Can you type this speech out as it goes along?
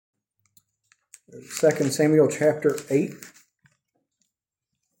2 Samuel chapter 8.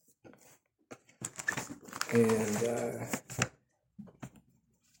 And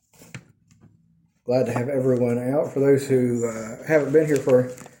glad to have everyone out. For those who haven't been here for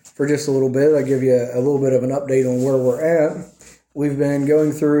just a little bit, I'll give you a little bit of an update on where we're at. We've been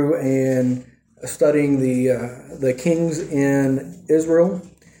going through and studying the kings in Israel,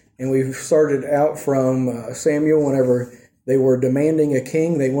 and we've started out from Samuel whenever they were demanding a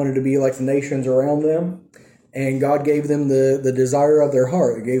king. They wanted to be like the nations around them, and God gave them the desire of their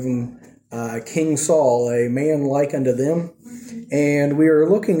heart. He gave them King Saul, a man like unto them. And we are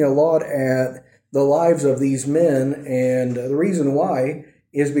looking a lot at the lives of these men, and the reason why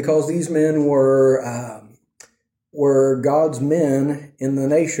is because these men were God's men in the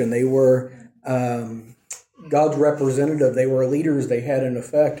nation. They were God's representative. They were leaders. They had an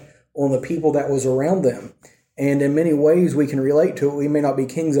effect on the people that was around them. And in many ways, we can relate to it. We may not be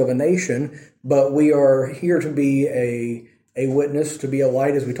kings of a nation, but we are here to be a witness, to be a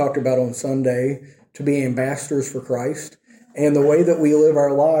light, as we talked about on Sunday, to be ambassadors for Christ. And the way that we live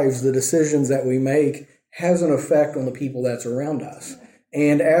our lives, the decisions that we make, has an effect on the people that's around us.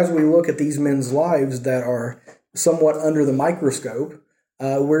 And as we look at these men's lives that are somewhat under the microscope,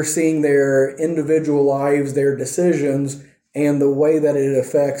 we're seeing their individual lives, their decisions, and the way that it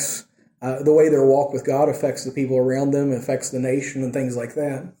affects, the way their walk with God affects the people around them, affects the nation, and things like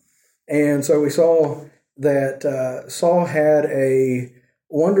that. And so we saw that Saul had a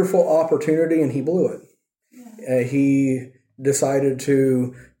wonderful opportunity, and he blew it. He decided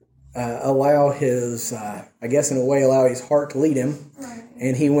to allow his, allow his heart to lead him. Right.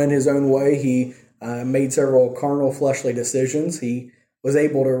 And he went his own way. He made several carnal, fleshly decisions. He was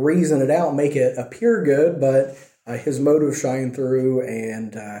able to reason it out, make it appear good, but his motives shined through,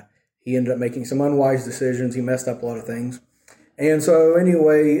 and he ended up making some unwise decisions. He messed up a lot of things. And so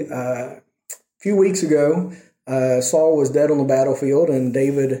anyway, a few weeks ago, Saul was dead on the battlefield, and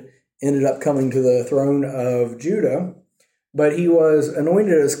David ended up coming to the throne of Judah. But he was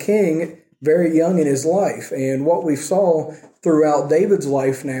anointed as king very young in his life. And what we saw throughout David's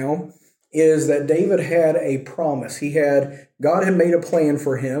life now is that David had a promise. God had made a plan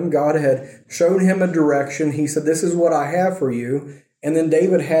for him. God had shown him a direction. He said, "This is what I have for you." And then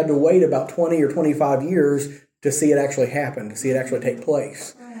David had to wait about 20 or 25 years to see it actually happen, to see it actually take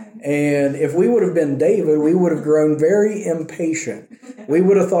place. And if we would have been David, we would have grown very impatient. We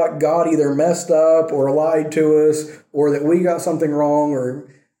would have thought God either messed up or lied to us, or that we got something wrong, or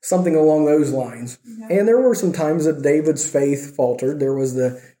something along those lines. Yeah. And there were some times that David's faith faltered. There was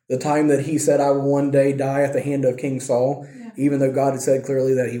the time that he said, "I will one day die at the hand of King Saul," even though God had said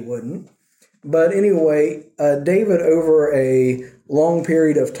clearly that he wouldn't. But anyway, David, over a long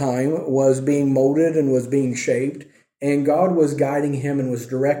period of time, was being molded and was being shaped. And God was guiding him and was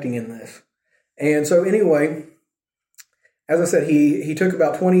directing in this. And so anyway, as I said, he took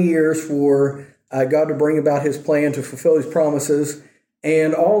about 20 years for God to bring about his plan to fulfill his promises.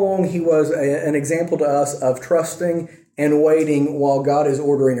 And all along he was an example to us of trusting and waiting while God is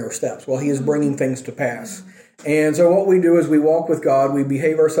ordering our steps, while he is bringing things to pass. And so what we do is we walk with God, we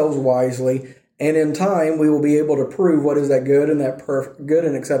behave ourselves wisely, and in time we will be able to prove what is that good and good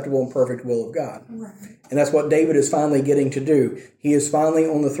and acceptable and perfect will of God. Right. And that's what David is finally getting to do. He is finally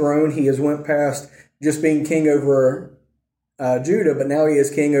on the throne. He has went past just being king over Judah, but now he is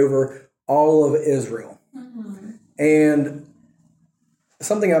king over all of Israel. Mm-hmm. And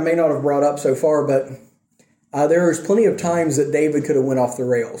something I may not have brought up so far, but there's plenty of times that David could have went off the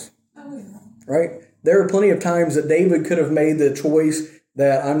rails. Oh, yeah. Right? There are plenty of times that David could have made the choice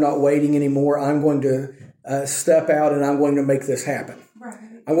that I'm not waiting anymore. I'm going to step out and I'm going to make this happen. Right.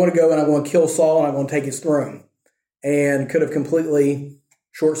 I'm going to go and I'm going to kill Saul and I'm going to take his throne. And could have completely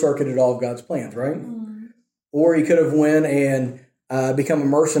short-circuited all of God's plans, right? Mm-hmm. Or he could have went and become a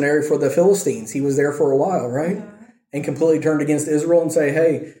mercenary for the Philistines. He was there for a while, right? Yeah. And completely turned against Israel and say,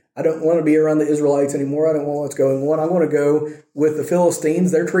 "Hey, I don't want to be around the Israelites anymore. I don't want what's going on. I want to go with the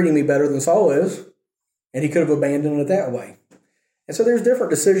Philistines. They're treating me better than Saul is." And he could have abandoned it that way. And so there's different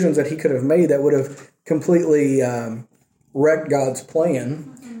decisions that he could have made that would have completely wrecked God's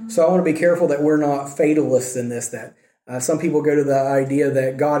plan. Mm-hmm. So I want to be careful that we're not fatalists in this, that some people go to the idea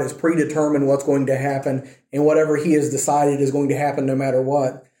that God has predetermined what's going to happen and whatever he has decided is going to happen no matter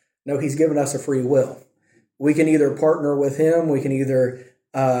what. No, he's given us a free will. We can either partner with him, we can either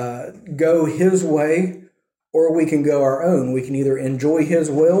go his way, or we can go our own. We can either enjoy his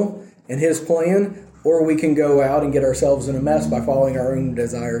will and his plan, or we can go out and get ourselves in a mess by following our own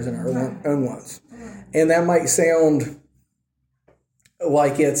desires and our own wants. And that might sound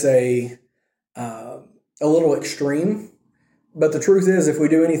like it's a little extreme, But the truth is, if we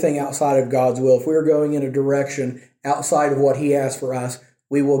do anything outside of God's will, if we're going in a direction outside of what He has for us,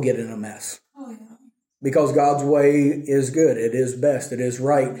 we will get in a mess. Oh, yeah. Because God's way is good. It is best. It is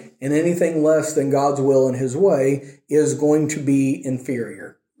right. And anything less than God's will and His way is going to be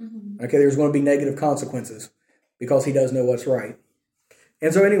inferior. Mm-hmm. Okay, there's going to be negative consequences because He does know what's right.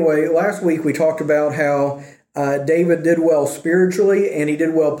 And so anyway, last week we talked about how David did well spiritually and he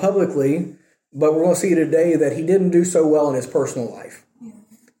did well publicly, but we're going to see today that he didn't do so well in his personal life. Yeah.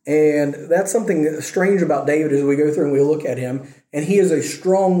 And that's something strange about David as we go through and we look at him. And he is a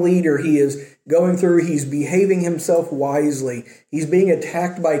strong leader. He is going through, he's behaving himself wisely. He's being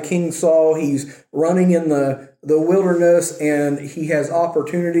attacked by King Saul. He's running in the wilderness, and he has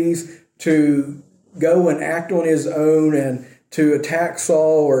opportunities to go and act on his own and to attack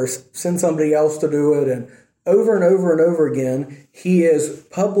Saul or send somebody else to do it. And over and over again, he is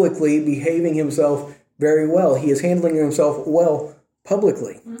publicly behaving himself very well. He is handling himself well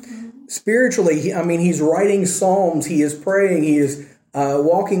publicly. Mm-hmm. Spiritually, he's writing psalms, he is praying, he is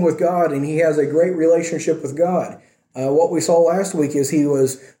walking with God, and he has a great relationship with God. What we saw last week is he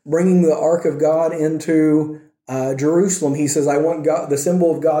was bringing the Ark of God into Jerusalem. He says, I want God, the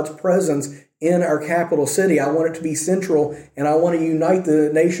symbol of God's presence in our capital city. I want it to be central, and I want to unite the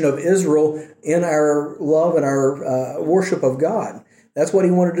nation of Israel in our love and our worship of God. That's what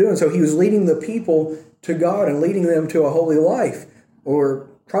he wanted to do. And so he was leading the people to God and leading them to a holy life, or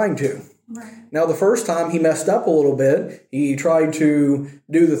trying to. Right. Now, the first time he messed up a little bit. He tried to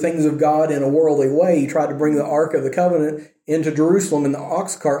do the things of God in a worldly way. He tried to bring the Ark of the Covenant into Jerusalem in the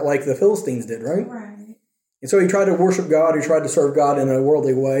ox cart like the Philistines did, right? Right. And so he tried to worship God. He tried to serve God in a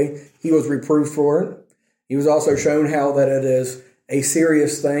worldly way. He was reproved for it. He was also shown how that it is a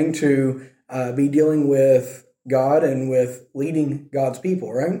serious thing to be dealing with God and with leading God's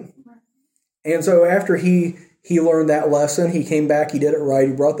people, right? And so after he learned that lesson, he came back, he did it right,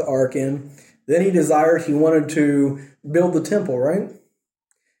 he brought the ark in. Then he wanted to build the temple, right?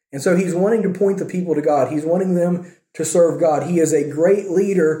 And so he's wanting to point the people to God. He's wanting them to serve God. He is a great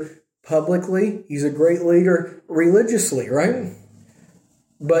leader publicly. He's a great leader religiously, right?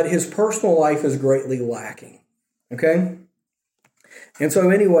 But his personal life is greatly lacking, okay? And so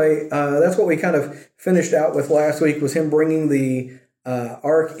anyway, that's what we kind of finished out with last week, was him bringing the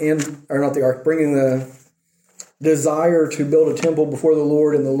ark in, or not the ark, bringing the desire to build a temple before the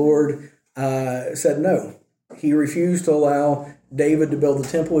Lord, and the Lord said no. He refused to allow David to build the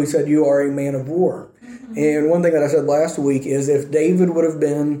temple. He said, you are a man of war. Mm-hmm. And one thing that I said last week is if David would have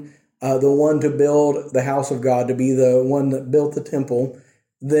been the one to build the house of God, to be the one that built the temple,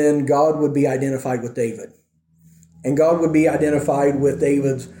 then God would be identified with David. And God would be identified with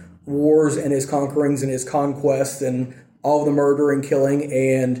David's wars and his conquerings and his conquests and all the murder and killing,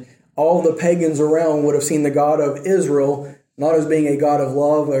 and all the pagans around would have seen the God of Israel not as being a God of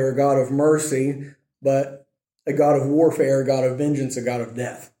love or a God of mercy, but a God of warfare, a God of vengeance, a God of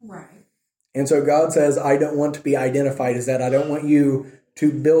death. Right. And so God says, I don't want to be identified as that. I don't want you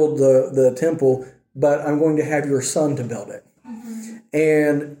to build the temple, but I'm going to have your son to build it. Mm-hmm.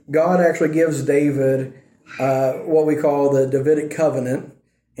 And God actually gives David what we call the Davidic covenant.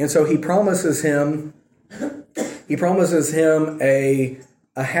 And so he promises him a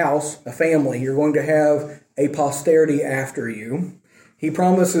house, a family. You're going to have a posterity after you. He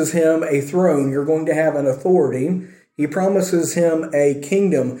promises him a throne. You're going to have an authority. He promises him a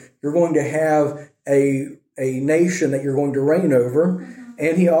kingdom. You're going to have a nation that you're going to reign over. Mm-hmm.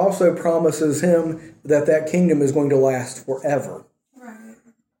 And he also promises him that kingdom is going to last forever. Right.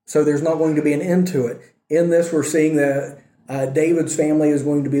 So there's not going to be an end to it. In this, we're seeing that David's family is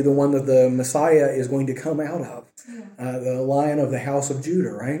going to be the one that the Messiah is going to come out of. Yeah. The Lion of the house of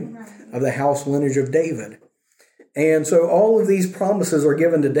Judah, right? Of the house lineage of David. And so all of these promises are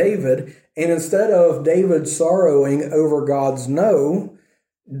given to David. And instead of David sorrowing over God's no,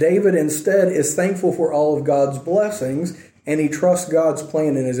 David instead is thankful for all of God's blessings, and he trusts God's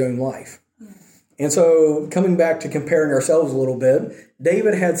plan in his own life. And so coming back to comparing ourselves a little bit,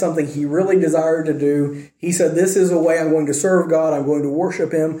 David had something he really desired to do. He said, this is a way I'm going to serve God. I'm going to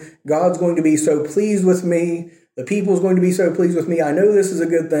worship him. God's going to be so pleased with me. The people's going to be so pleased with me. I know this is a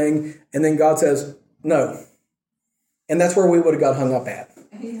good thing. And then God says, no. And that's where we would have got hung up at.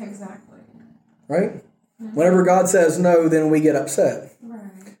 Yeah, exactly. Right? Mm-hmm. Whenever God says no, then we get upset. Right.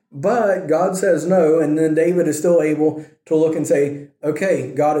 But God says no, and then David is still able to look and say,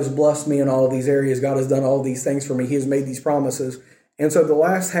 okay, God has blessed me in all of these areas. God has done all these things for me. He has made these promises. And so the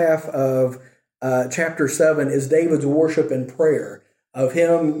last half of chapter 7 is David's worship and prayer, of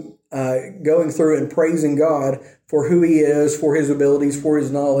him going through and praising God for who he is, for his abilities, for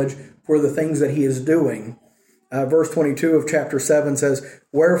his knowledge, for the things that he is doing. verse 22 of chapter 7 says,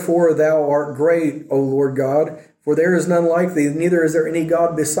 "Wherefore thou art great, O Lord God, for there is none like thee, neither is there any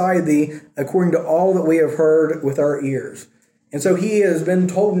God beside thee, according to all that we have heard with our ears." And so he has been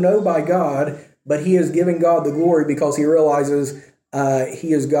told no by God, but he is giving God the glory because he realizes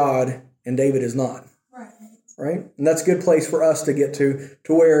he is God and David is not. Right? And that's a good place for us to get to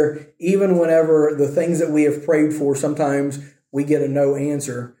where even whenever the things that we have prayed for, sometimes we get a no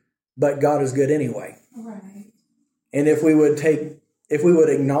answer, but God is good anyway. Right. And if we would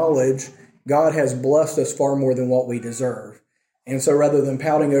acknowledge God has blessed us far more than what we deserve. And so rather than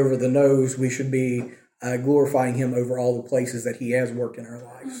pouting over the no's, we should be glorifying him over all the places that he has worked in our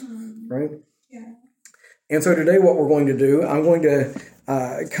lives. Right? Yeah. And so today what we're going to do, I'm going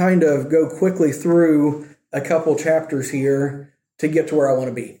to kind of go quickly through a couple chapters here to get to where I want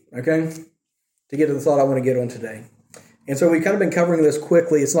to be, okay? To get to the thought I want to get on today. And so we've kind of been covering this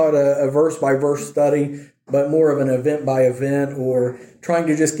quickly. It's not a verse-by-verse study, but more of an event-by-event, or trying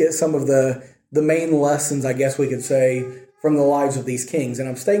to just get some of the main lessons, I guess we could say, from the lives of these kings. And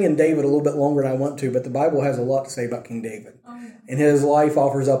I'm staying in David a little bit longer than I want to, but the Bible has a lot to say about King David. And his life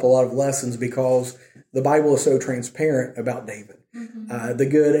offers up a lot of lessons because the Bible is so transparent about David. The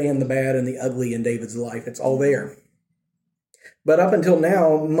good and the bad and the ugly in David's life. It's all there. But up until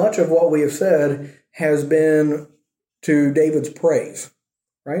now, much of what we have said has been to David's praise,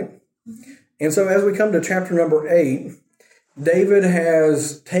 right? And so as we come to chapter number 8, David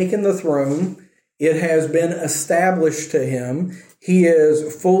has taken the throne. It has been established to him. He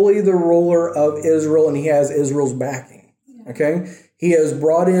is fully the ruler of Israel, and he has Israel's backing, okay? He has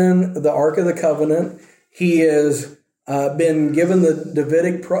brought in the Ark of the Covenant. He has been given the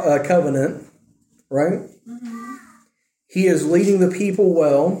Davidic covenant, right? He is leading the people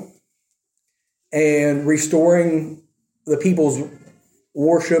well and restoring the people's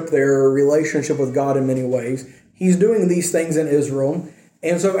worship, their relationship with God in many ways. He's doing these things in Israel.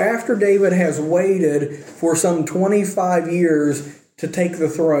 And so after David has waited for some 25 years to take the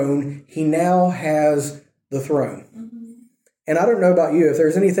throne, he now has the throne. And I don't know about you, if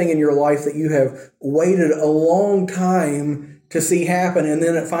there's anything in your life that you have waited a long time to see happen and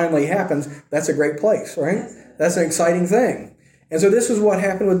then it finally happens, that's a great place, right? That's an exciting thing. And so this is what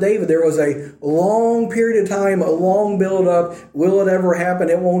happened with David. There was a long period of time, a long build-up. Will it ever happen?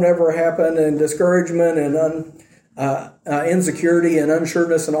 It won't ever happen. And discouragement and insecurity and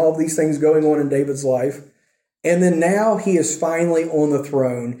unsureness and all of these things going on in David's life. And then now he is finally on the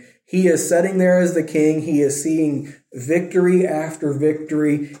throne. He is sitting there as the king. He is seeing victory after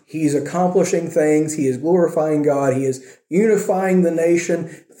victory. He's accomplishing things. He is glorifying God. He is unifying the nation.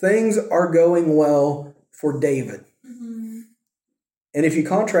 Things are going well for David. And if you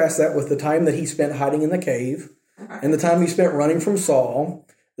contrast that with the time that he spent hiding in the cave, and the time he spent running from Saul,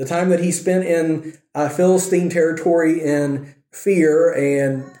 the time that he spent in Philistine territory in fear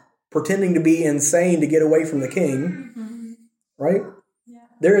and pretending to be insane to get away from the king, right?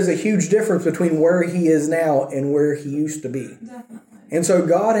 There is a huge difference between where he is now and where he used to be. Definitely. And so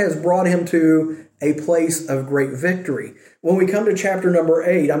God has brought him to a place of great victory. When we come to chapter number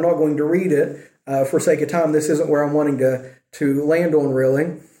 8, I'm not going to read it for sake of time. This isn't where I'm wanting to land on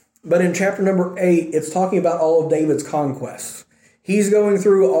really. But in chapter number 8, it's talking about all of David's conquests. He's going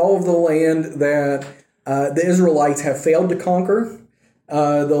through all of the land that the Israelites have failed to conquer,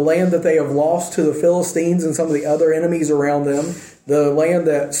 the land that they have lost to the Philistines and some of the other enemies around them, the land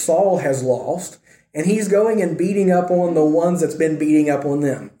that Saul has lost, and he's going and beating up on the ones that's been beating up on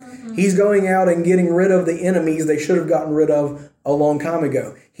them. He's going out and getting rid of the enemies they should have gotten rid of a long time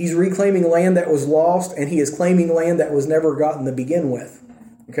ago. He's reclaiming land that was lost, and he is claiming land that was never gotten to begin with.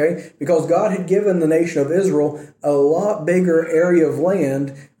 Okay? Because God had given the nation of Israel a lot bigger area of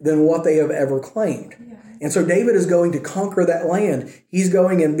land than what they have ever claimed. And so David is going to conquer that land. He's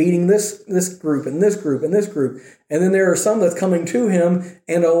going and beating this group and this group and this group. And then there are some that's coming to him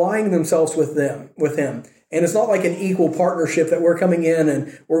and aligning themselves with him. And it's not like an equal partnership that we're coming in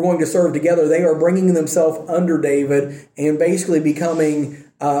and we're going to serve together. They are bringing themselves under David and basically becoming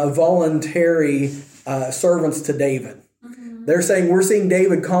voluntary servants to David. They're saying, we're seeing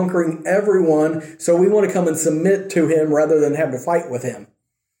David conquering everyone, so we want to come and submit to him rather than have to fight with him.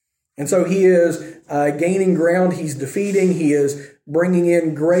 And so he is gaining ground. He's defeating. He is bringing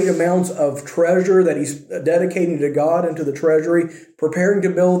in great amounts of treasure that he's dedicating to God into the treasury, preparing to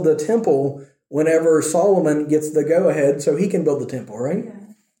build the temple whenever Solomon gets the go-ahead so he can build the temple, right?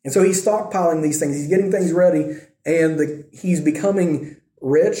 Yeah. And so he's stockpiling these things. He's getting things ready, and he's becoming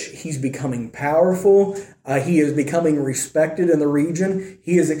rich. He's becoming powerful. He is becoming respected in the region.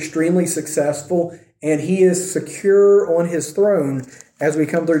 He is extremely successful, and he is secure on his throne as we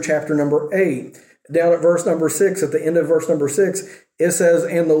come through chapter number 8. down at verse number 6, at the end of verse number 6, it says,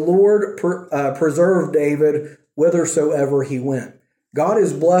 and the Lord preserved David whithersoever he went. God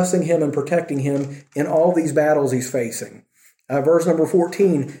is blessing him and protecting him in all these battles he's facing. Verse number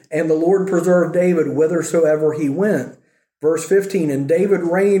 14, and the Lord preserved David whithersoever he went. Verse 15, and David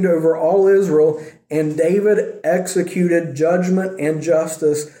reigned over all Israel, and David executed judgment and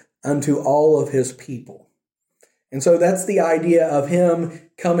justice unto all of his people. And so that's the idea of him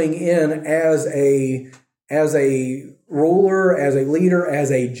coming in as a ruler, as a leader,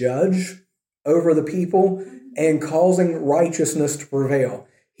 as a judge over the people, and causing righteousness to prevail.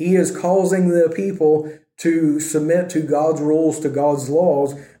 He is causing the people to submit to God's rules, to God's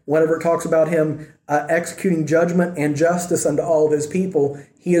laws. Whenever it talks about him executing judgment and justice unto all of his people,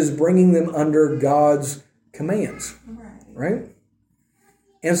 he is bringing them under God's commands. Right?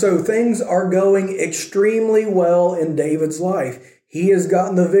 And so things are going extremely well in David's life. He has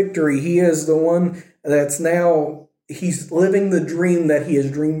gotten the victory. He is the one that's now, he's living the dream that he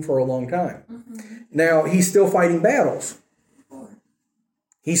has dreamed for a long time. Now, he's still fighting battles.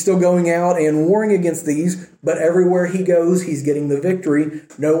 He's still going out and warring against these, but everywhere he goes, he's getting the victory.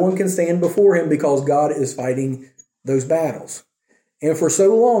 No one can stand before him because God is fighting those battles. And for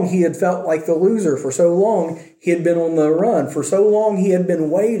so long, he had felt like the loser. For so long, he had been on the run. For so long, he had been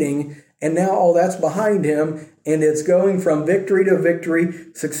waiting, and now all that's behind him, and it's going from victory to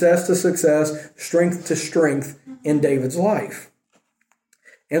victory, success to success, strength to strength in David's life.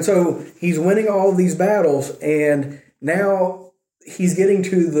 And so he's winning all of these battles, and now he's getting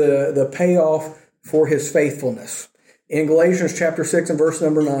to the payoff for his faithfulness. In Galatians chapter 6 and verse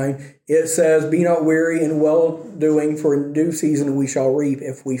number 9, it says, be not weary in well-doing, for in due season we shall reap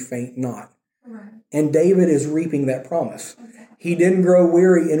if we faint not. Right. And David is reaping that promise. Okay. He didn't grow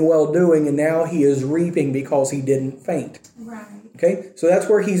weary in well-doing, and now he is reaping because he didn't faint. Right. Okay, so that's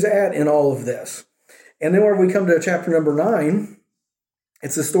where he's at in all of this. And then when we come to chapter number 9,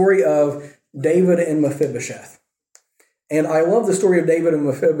 it's the story of David and Mephibosheth. And I love the story of David and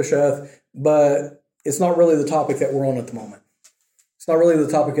Mephibosheth, but it's not really the topic that we're on at the moment. It's not really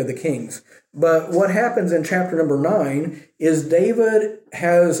the topic of the Kings. But what happens in chapter number 9 is David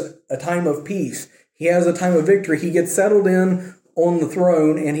has a time of peace. He has a time of victory. He gets settled in on the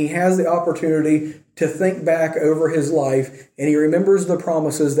throne, and he has the opportunity to think back over his life, and he remembers the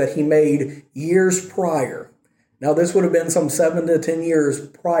promises that he made years prior. Now, this would have been some 7 to 10 years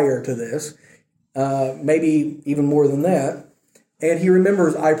prior to this, maybe even more than that. And he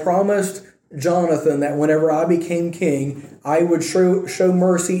remembers, I promised Jonathan that whenever I became king, I would show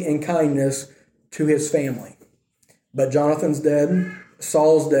mercy and kindness to his family. But Jonathan's dead.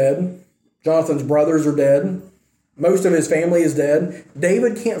 Saul's dead. Jonathan's brothers are dead. Most of his family is dead.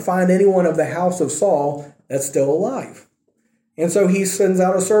 David can't find anyone of the house of Saul that's still alive. And so he sends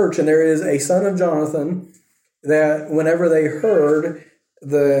out a search, and there is a son of Jonathan that whenever they heard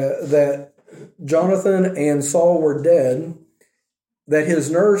that Jonathan and Saul were dead, that his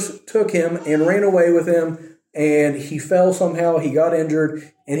nurse took him and ran away with him, and he fell somehow, he got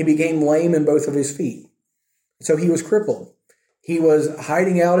injured, and he became lame in both of his feet. So he was crippled. He was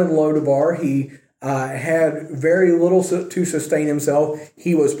hiding out in Lodabar. He had very little to sustain himself.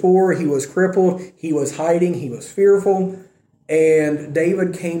 He was poor, he was crippled, he was hiding, he was fearful, and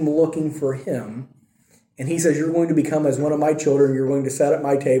David came looking for him. And he says, you're going to become as one of my children, you're going to sit at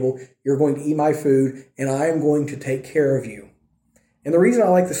my table, you're going to eat my food, and I am going to take care of you. And the reason I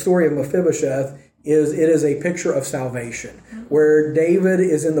like the story of Mephibosheth is it is a picture of salvation, where David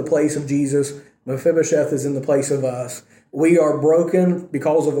is in the place of Jesus, Mephibosheth is in the place of us. We are broken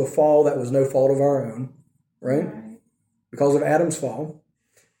because of a fall that was no fault of our own, right? Because of Adam's fall.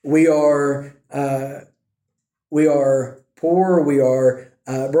 We are poor, we are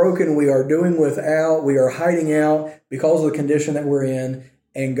broken, we are doing without, we are hiding out because of the condition that we're in,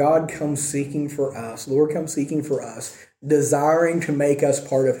 and God comes seeking for us. Lord comes seeking for us, desiring to make us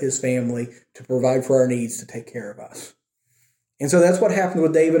part of his family, to provide for our needs, to take care of us. And so that's what happened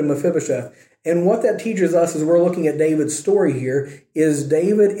with David and Mephibosheth. And what that teaches us as we're looking at David's story here is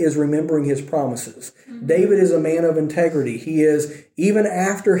David is remembering his promises. Mm-hmm. David is a man of integrity. He is, even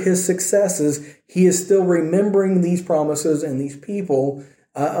after his successes, he is still remembering these promises and these people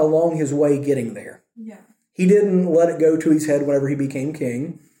along his way getting there. Yeah. He didn't let it go to his head whenever he became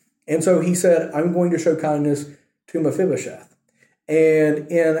king. And so he said, I'm going to show kindness to Mephibosheth.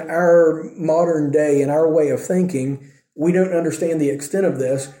 And in our modern day, in our way of thinking, we don't understand the extent of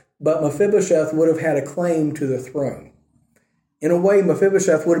this, but Mephibosheth would have had a claim to the throne. In a way,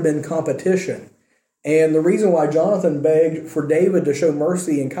 Mephibosheth would have been competition. And the reason why Jonathan begged for David to show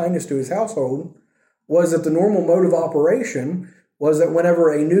mercy and kindness to his household was that the normal mode of operation was that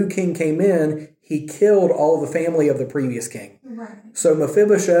whenever a new king came in, he killed all the family of the previous king. Right. So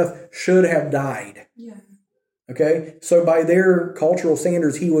Mephibosheth should have died. Yeah. Okay? So by their cultural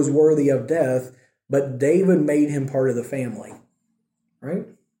standards, he was worthy of death, but David made him part of the family. Right?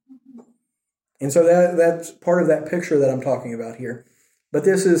 And so that's part of that picture that I'm talking about here. But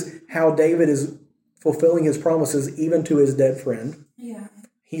this is how David is fulfilling his promises even to his dead friend. Yeah.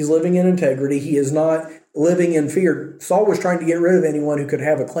 He's living in integrity. He is not living in fear. Saul was trying to get rid of anyone who could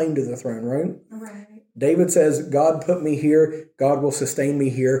have a claim to the throne, right? Right. David says, God put me here. God will sustain me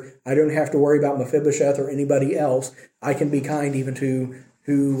here. I don't have to worry about Mephibosheth or anybody else. I can be kind even to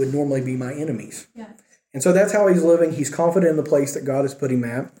who would normally be my enemies. Yeah. And so that's how he's living. He's confident in the place that God has put him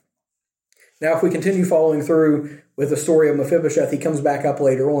at. Now, if we continue following through with the story of Mephibosheth, he comes back up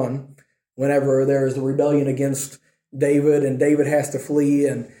later on whenever there is the rebellion against David and David has to flee,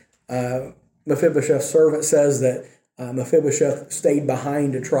 and Mephibosheth's servant says that Mephibosheth stayed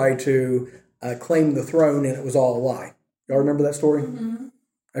behind to try to claim the throne, and it was all a lie. Y'all remember that story? Mm-hmm.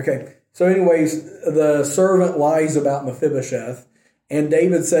 Okay. So anyways, the servant lies about Mephibosheth, and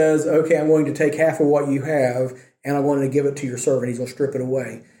David says, okay, I'm going to take half of what you have, and I'm going to give it to your servant. He's going to strip it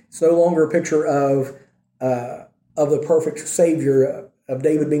away. It's no longer a picture of the perfect Savior, of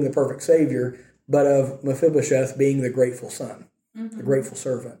David being the perfect Savior, but of Mephibosheth being the grateful son, the grateful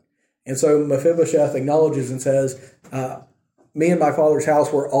servant. And so Mephibosheth acknowledges and says, me and my father's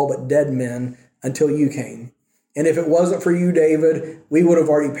house were all but dead men until you came. And if it wasn't for you, David, we would have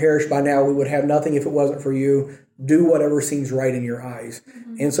already perished by now. We would have nothing if it wasn't for you. Do whatever seems right in your eyes.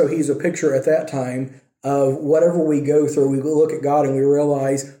 Mm-hmm. And so he's a picture at that time of whatever we go through, we look at God and we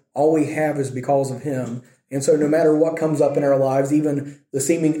realize all we have is because of him. And so no matter what comes up in our lives, even the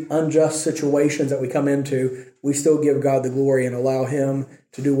seeming unjust situations that we come into, we still give God the glory and allow him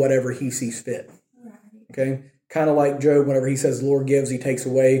to do whatever he sees fit. Right. Okay? Kind of like Job, whenever he says, the Lord gives, he takes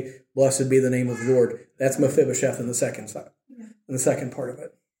away. Blessed be the name of the Lord. That's Mephibosheth in the second side, in the second part of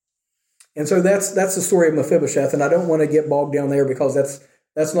it. And so that's the story of Mephibosheth, and I don't want to get bogged down there because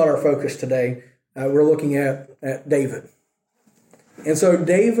that's not our focus today. We're looking at David. And so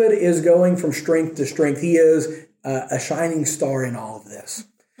David is going from strength to strength. He is a shining star in all of this.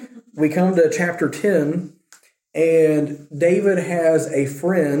 We come to chapter 10, and David has a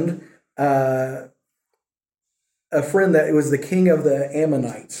friend that was the king of the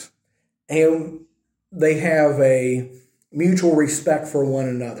Ammonites. And they have a mutual respect for one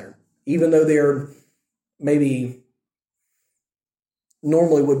another, even though they're maybe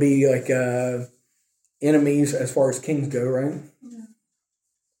normally would be like enemies as far as kings go, right?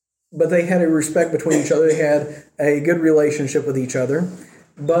 But they had a respect between each other. They had a good relationship with each other.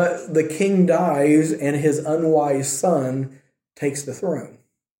 But the king dies, and his unwise son takes the throne.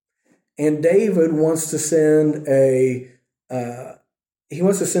 And David wants to send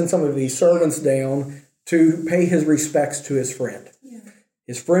some of these servants down to pay his respects to his friend. Yeah.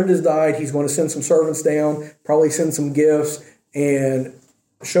 His friend has died. He's going to send some servants down, probably send some gifts, and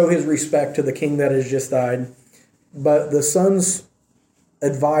show his respect to the king that has just died. But the son's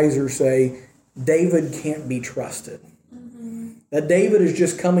advisors say David can't be trusted. Mm-hmm. That David is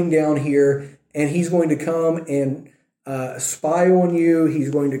just coming down here and he's going to come and spy on you. He's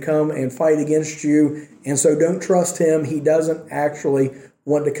going to come and fight against you. And so don't trust him. He doesn't actually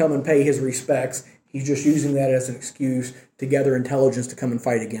want to come and pay his respects. He's just using that as an excuse to gather intelligence to come and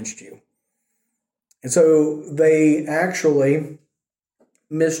fight against you. And so they actually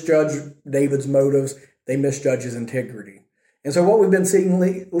misjudge David's motives. They misjudge his integrity. And so what we've been seeing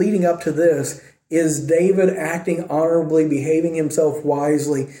leading up to this is David acting honorably, behaving himself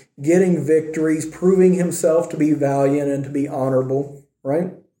wisely, getting victories, proving himself to be valiant and to be honorable,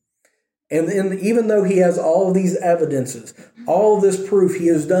 right? And then even though he has all of these evidences, all of this proof, he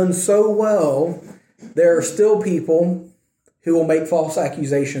has done so well, there are still people who will make false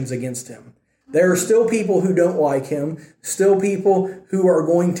accusations against him. There are still people who don't like him, still people who are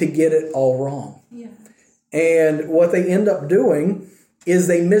going to get it all wrong. Yeah. And what they end up doing is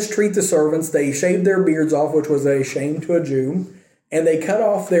they mistreat the servants. They shave their beards off, which was a shame to a Jew, and they cut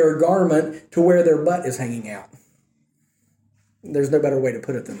off their garment to where their butt is hanging out. There's no better way to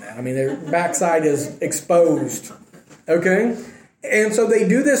put it than that. I mean, their backside is exposed. Okay? And so they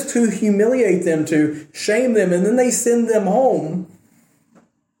do this to humiliate them, to shame them, and then they send them home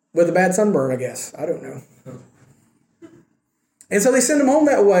with a bad sunburn, I guess. I don't know. And so they send him home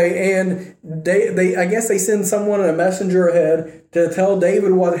that way, and I guess they send someone, a messenger ahead, to tell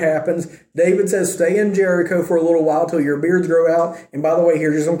David what happens. David says, stay in Jericho for a little while till your beards grow out, and by the way,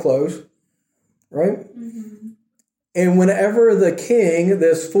 here's some clothes. Right? Mm-hmm. And whenever the king,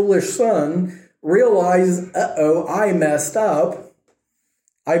 this foolish son, realizes, I messed up,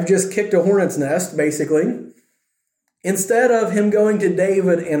 I've just kicked a hornet's nest, basically. Instead of him going to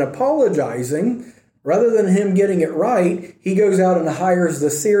David and apologizing, rather than him getting it right, he goes out and hires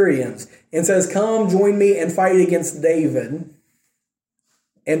the Syrians and says, come, join me and fight against David.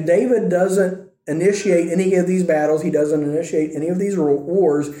 And David doesn't initiate any of these battles. He doesn't initiate any of these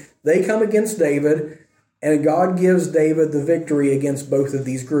wars. They come against David, and God gives David the victory against both of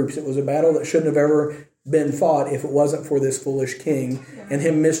these groups. It was a battle that shouldn't have ever been fought if it wasn't for this foolish king and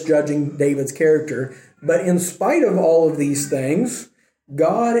him misjudging David's character. But in spite of all of these things,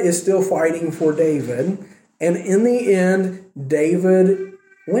 God is still fighting for David. And in the end, David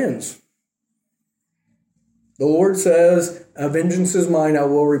wins. The Lord says, vengeance is mine, I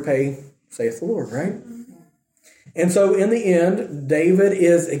will repay, saith the Lord, right? And so in the end, David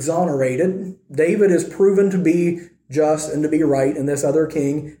is exonerated. David is proven to be just and to be right, and this other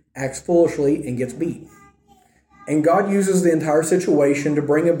king acts foolishly and gets beat. And God uses the entire situation to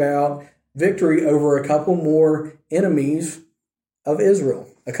bring about victory over a couple more enemies of Israel,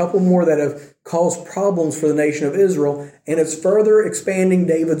 a couple more that have caused problems for the nation of Israel, and it's further expanding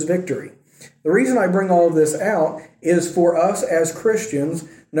David's victory. The reason I bring all of this out is for us as Christians,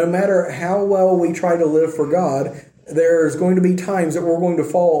 no matter how well we try to live for God, there's going to be times that we're going to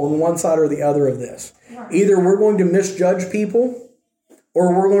fall on one side or the other of this. Right. Either we're going to misjudge people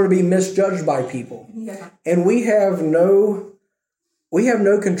or we're going to be misjudged by people. Yeah. And we have no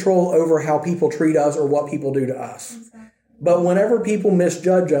control over how people treat us or what people do to us. Exactly. But whenever people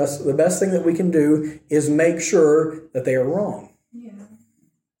misjudge us, the best thing that we can do is make sure that they are wrong. Yeah.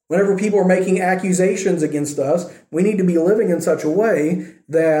 Whenever people are making accusations against us, we need to be living in such a way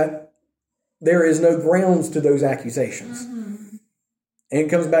that there is no grounds to those accusations. Mm-hmm. And it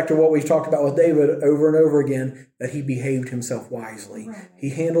comes back to what we've talked about with David over and over again, that he behaved himself wisely. Right. He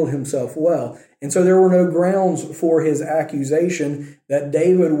handled himself well. And so there were no grounds for his accusation that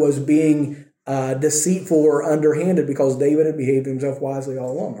David was being deceitful or underhanded, because David had behaved himself wisely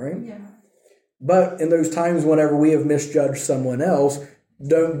all along, right? Yeah. But in those times whenever we have misjudged someone else,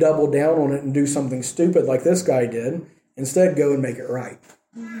 don't double down on it and do something stupid like this guy did. Instead, go and make it right.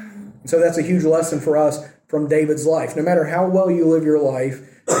 Mm-hmm. So that's a huge lesson for us from David's life. No matter how well you live your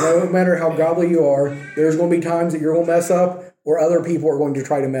life, no matter how godly you are, there's going to be times that you're going to mess up or other people are going to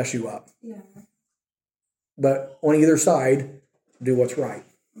try to mess you up. Yeah. But on either side, do what's right.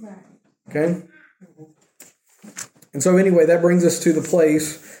 Right. Okay? And so anyway, that brings us to the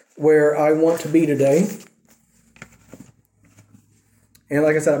place where I want to be today. And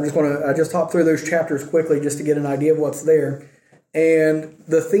like I said, I just hop through those chapters quickly just to get an idea of what's there. And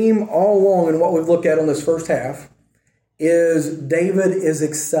the theme all along and what we've looked at on this first half is David is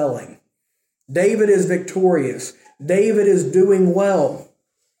excelling. David is victorious. David is doing well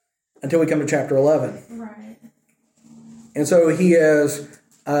until we come to chapter 11. Right. And so he has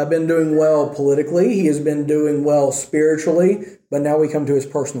been doing well politically. He has been doing well spiritually. But now we come to his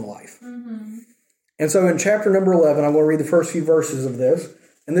personal life. Mm-hmm. And so in chapter number 11, I'm going to read the first few verses of this.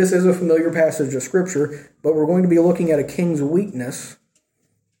 And this is a familiar passage of Scripture, but we're going to be looking at a king's weakness.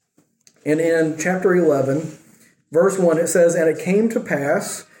 And in chapter 11, verse 1, it says, "And it came to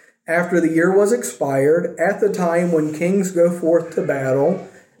pass, after the year was expired, at the time when kings go forth to battle,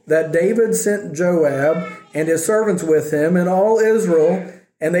 that David sent Joab and his servants with him and all Israel,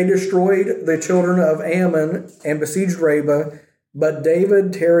 and they destroyed the children of Ammon and besieged Rabbah, but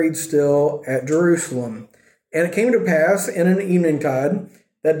David tarried still at Jerusalem. And it came to pass in an eventide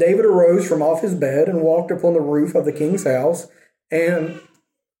that David arose from off his bed and walked upon the roof of the king's house, and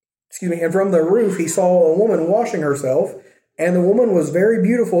from the roof he saw a woman washing herself, and the woman was very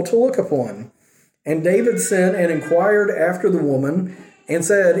beautiful to look upon. And David sent and inquired after the woman, and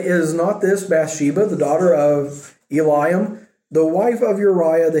said, Is not this Bathsheba, the daughter of Eliam, the wife of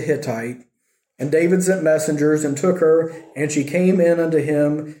Uriah the Hittite? And David sent messengers and took her, and she came in unto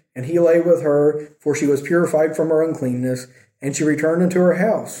him, and he lay with her, for she was purified from her uncleanness, and she returned into her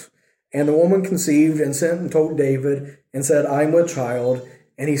house. And the woman conceived and sent and told David, and said, I am with child.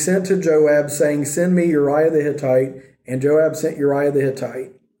 And he sent to Joab, saying, Send me Uriah the Hittite. And Joab sent Uriah the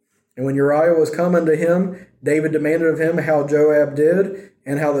Hittite. And when Uriah was come unto him, David demanded of him how Joab did,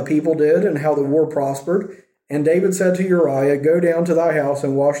 and how the people did, and how the war prospered. And David said to Uriah, Go down to thy house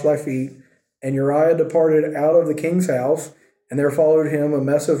and wash thy feet. And Uriah departed out of the king's house, and there followed him a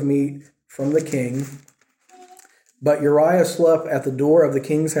mess of meat from the king. But Uriah slept at the door of the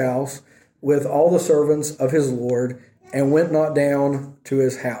king's house with all the servants of his lord, and went not down to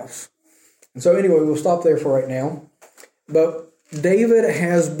his house. And so anyway, we'll stop there for right now. But David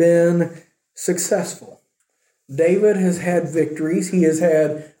has been successful. David has had victories. He has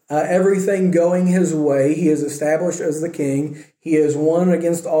had everything going his way. He is established as the king. He has won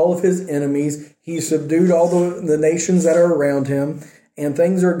against all of his enemies. He's subdued all the nations that are around him, and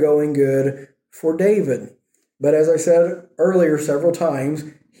things are going good for David. But as I said earlier several times,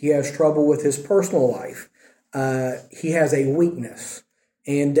 he has trouble with his personal life. He has a weakness,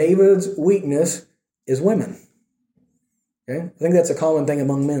 and David's weakness is women. Okay? I think that's a common thing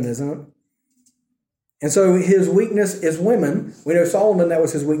among men, isn't it? And so his weakness is women. We know Solomon, that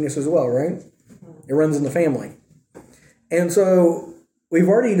was his weakness as well, right? It runs in the family. And so we've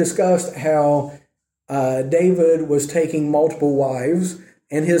already discussed how David was taking multiple wives,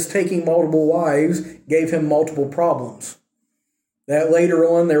 and his taking multiple wives gave him multiple problems. That later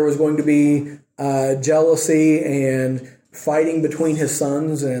on there was going to be jealousy and fighting between his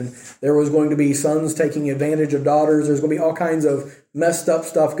sons, and there was going to be sons taking advantage of daughters. There's going to be all kinds of messed up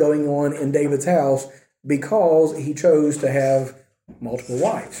stuff going on in David's house because he chose to have multiple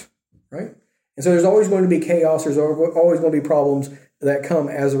wives, right? And so there's always going to be chaos. There's always going to be problems that come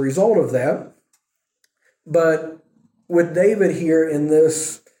as a result of that. But with David here in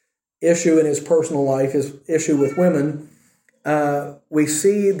this issue in his personal life, his issue with women, we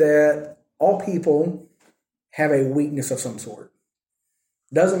see that all people have a weakness of some sort.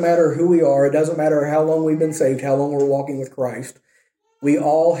 Doesn't matter who we are. It doesn't matter how long we've been saved, how long we're walking with Christ. We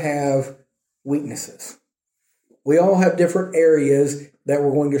all have weaknesses. We all have different areas that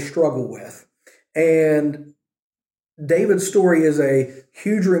we're going to struggle with. And David's story is a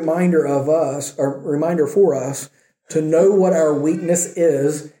huge reminder for us to know what our weakness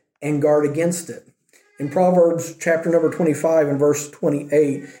is and guard against it. In Proverbs chapter number 25 and verse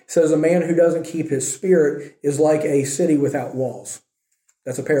 28, it says, "A man who doesn't keep his spirit is like a city without walls."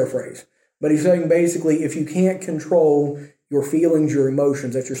 That's a paraphrase. But he's saying basically, if you can't control your feelings, your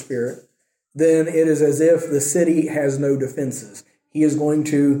emotions, that's your spirit, then it is as if the city has no defenses. He is going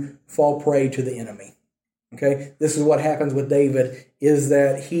to fall prey to the enemy. Okay? This is what happens with David, is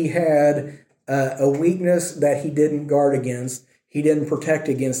that he had a weakness that he didn't guard against. He didn't protect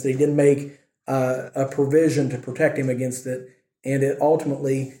against it. He didn't make a provision to protect him against it. And it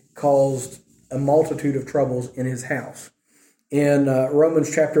ultimately caused a multitude of troubles in his house. In Romans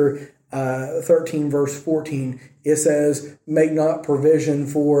chapter 13, verse 14, it says, "Make not provision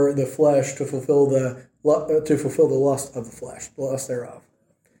for the flesh to fulfill the lust of the flesh, the lust thereof."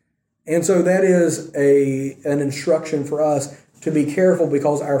 And so that is an instruction for us to be careful,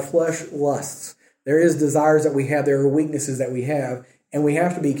 because our flesh lusts. There is desires that we have. There are weaknesses that we have. And we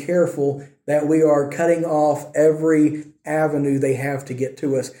have to be careful that we are cutting off every avenue they have to get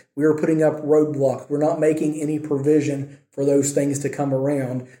to us. We are putting up roadblocks. We're not making any provision for those things to come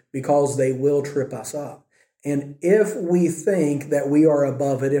around, because they will trip us up. And if we think that we are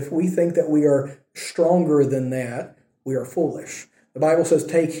above it, if we think that we are stronger than that, we are foolish. The Bible says,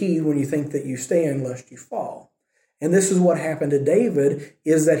 "Take heed when you think that you stand, lest you fall." And this is what happened to David,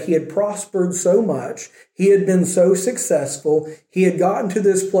 is that he had prospered so much, he had been so successful, he had gotten to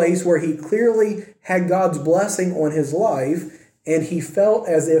this place where he clearly had God's blessing on his life, and he felt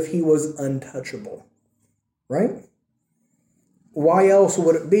as if he was untouchable, right? Why else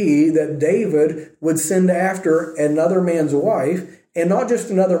would it be that David would send after another man's wife, and not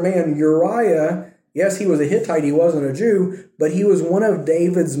just another man, Uriah? Yes, he was a Hittite, he wasn't a Jew, but he was one of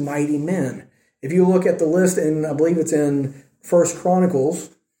David's mighty men. If you look at the list, and I believe it's in 1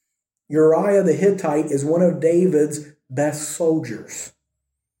 Chronicles, Uriah the Hittite is one of David's best soldiers.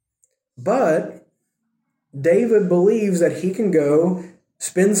 But David believes that he can go,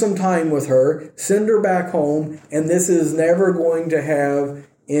 spend some time with her, send her back home, and this is never going to have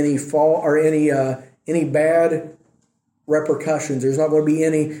any fall or any bad repercussions. There's not going to be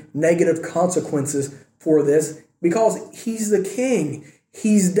any negative consequences for this, because he's the king.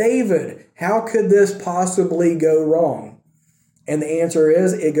 He's David. How could this possibly go wrong? And the answer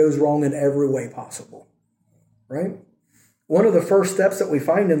is, it goes wrong in every way possible, right? One of the first steps that we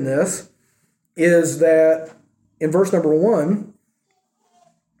find in this is that in verse number 1,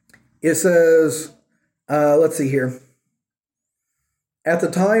 it says, let's see here. "At the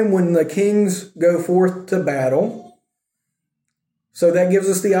time when the kings go forth to battle," so that gives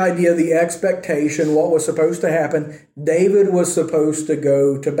us the idea, the expectation, what was supposed to happen. David was supposed to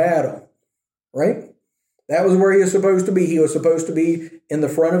go to battle, right? That was where he was supposed to be. He was supposed to be in the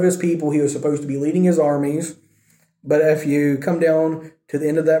front of his people. He was supposed to be leading his armies. But if you come down to the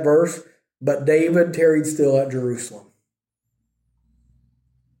end of that verse, "But David tarried still at Jerusalem."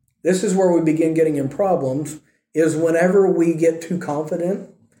 This is where we begin getting in problems, is whenever we get too confident,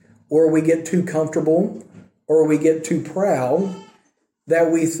 or we get too comfortable, or we get too proud,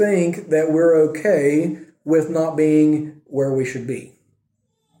 that we think that we're okay with not being where we should be.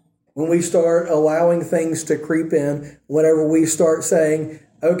 when we start allowing things to creep in, whenever we start saying,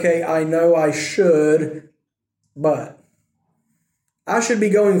 okay, I know I should, but I should be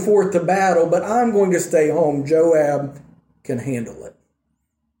going forth to battle, but I'm going to stay home. Joab can handle it.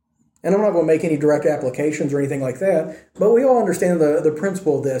 And I'm not going to make any direct applications or anything like that, but we all understand the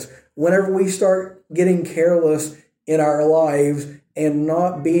principle of this. Whenever we start getting careless in our lives and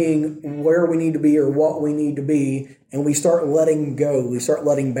not being where we need to be or what we need to be, and we start letting go, we start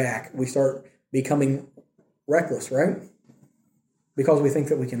letting back, we start becoming reckless, right? Because we think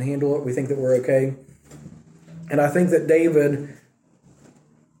that we can handle it, we think that we're okay. And I think that David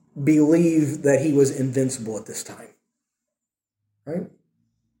believed that he was invincible at this time, right?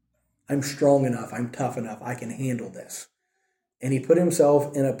 I'm strong enough, I'm tough enough, I can handle this. And he put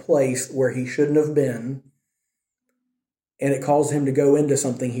himself in a place where he shouldn't have been, and it caused him to go into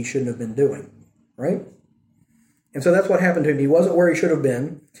something he shouldn't have been doing, right? And so that's what happened to him. He wasn't where he should have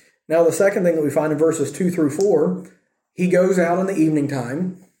been. Now, the second thing that we find in verses 2 through 4, he goes out in the evening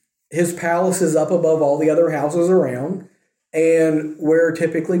time. His palace is up above all the other houses around, and where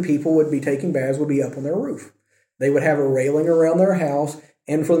typically people would be taking baths would be up on their roof. They would have a railing around their house,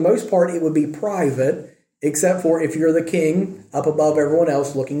 and for the most part, it would be private, except for if you're the king up above everyone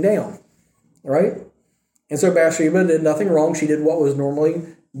else looking down, right? And so Bathsheba did nothing wrong. She did what was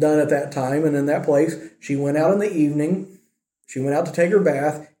normally done at that time and in that place. She went out in the evening. She went out to take her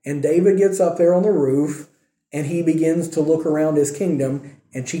bath, and David gets up there on the roof, and he begins to look around his kingdom,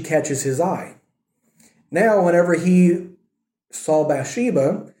 and she catches his eye. Now, whenever he saw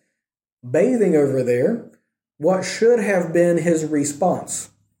Bathsheba bathing over there, what should have been his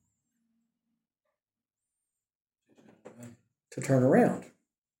response? To turn around.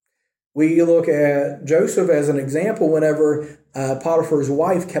 We look at Joseph as an example whenever Potiphar's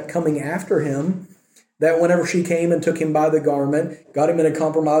wife kept coming after him, that whenever she came and took him by the garment, got him in a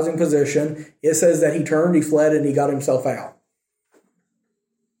compromising position, it says that he turned, he fled, and he got himself out.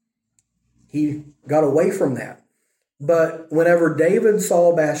 He got away from that. But whenever David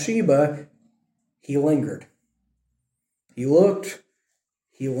saw Bathsheba, he lingered. He looked,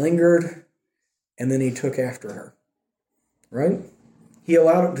 he lingered, and then he took after her. Right? He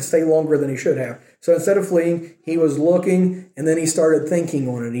allowed it to stay longer than he should have. So instead of fleeing, he was looking, and then he started thinking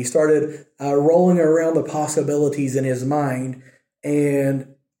on it. He started rolling around the possibilities in his mind,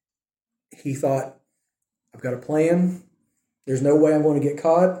 and he thought, I've got a plan. There's no way I'm going to get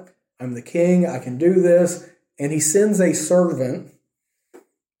caught. I'm the king. I can do this. And he sends a servant.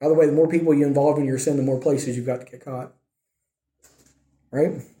 By the way, the more people you involve in your sin, the more places you've got to get caught.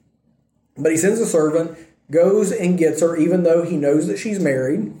 Right? But he sends a servant, goes and gets her, even though he knows that she's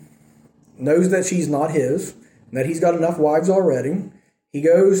married, knows that she's not his, that he's got enough wives already. He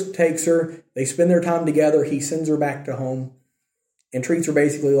goes, takes her, they spend their time together, he sends her back to home and treats her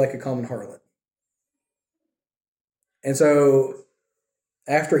basically like a common harlot. And so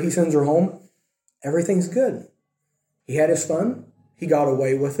after he sends her home, everything's good. He had his fun. He got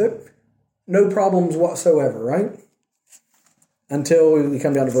away with it. No problems whatsoever, right? Until we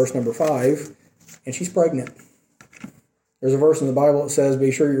come down to verse number 5. And she's pregnant. There's a verse in the Bible that says,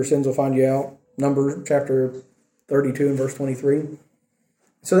 be sure your sins will find you out. Numbers chapter 32 and verse 23.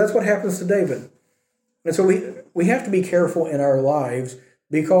 So that's what happens to David. And so we have to be careful in our lives,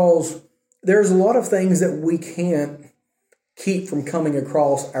 because there's a lot of things that we can't keep from coming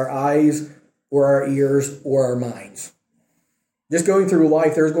across our eyes or our ears or our minds. Just going through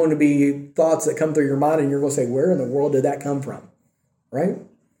life, there's going to be thoughts that come through your mind, and you're going to say, where in the world did that come from? Right?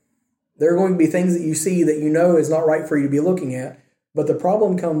 There are going to be things that you see that you know is not right for you to be looking at, but the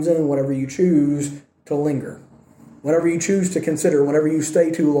problem comes in whenever you choose to linger, whenever you choose to consider, whenever you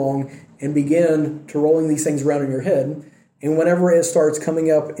stay too long and begin to rolling these things around in your head, and whenever it starts coming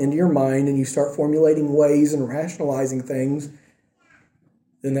up into your mind and you start formulating ways and rationalizing things,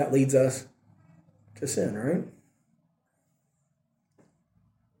 then that leads us to sin, right?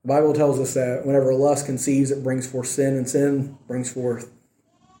 The Bible tells us that whenever lust conceives, it brings forth sin, and sin brings forth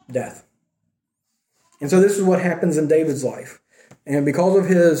death. And so this is what happens in David's life. And because of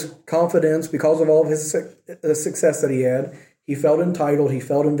his confidence, because of all of his success that he had, he felt entitled, he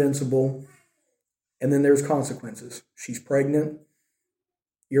felt invincible, and then there's consequences. She's pregnant.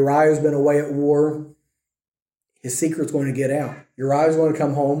 Uriah's been away at war. His secret's going to get out. Uriah's going to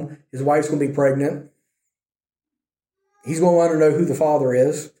come home. His wife's going to be pregnant. He's going to want to know who the father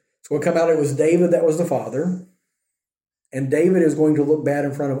is. It's going to come out it was David that was the father. And David is going to look bad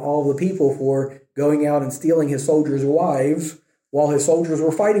in front of all the people for going out and stealing his soldiers' wives while his soldiers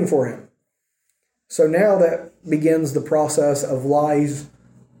were fighting for him. So now that begins the process of lies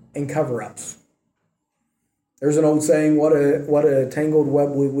and cover-ups. There's an old saying, what a tangled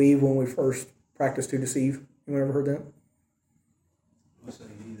web we weave when we first practice to deceive. Anyone ever heard that? I say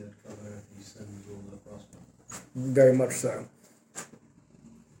he that covereth his sins will not prosper. Very much so.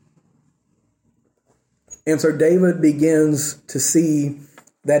 And so David begins to see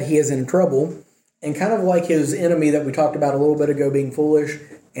that he is in trouble, and kind of like his enemy that we talked about a little bit ago being foolish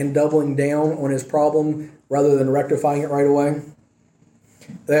and doubling down on his problem rather than rectifying it right away,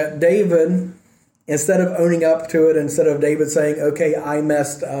 that David, instead of owning up to it, instead of David saying, okay, I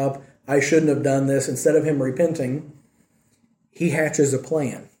messed up, I shouldn't have done this, instead of him repenting, he hatches a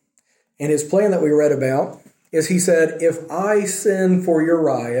plan. And his plan that we read about is he said, if I send for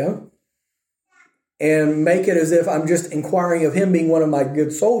Uriah and make it as if I'm just inquiring of him being one of my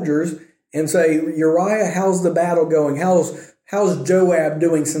good soldiers and say, Uriah, how's the battle going? How's Joab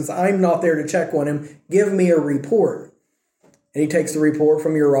doing since I'm not there to check on him? Give me a report. And he takes the report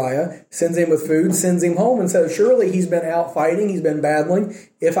from Uriah, sends him with food, sends him home, and says, surely he's been out fighting, he's been battling.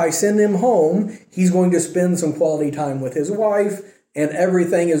 If I send him home, he's going to spend some quality time with his wife, and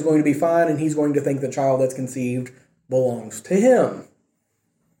everything is going to be fine, and he's going to think the child that's conceived belongs to him.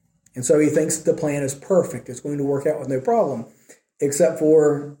 And so he thinks the plan is perfect. It's going to work out with no problem. Except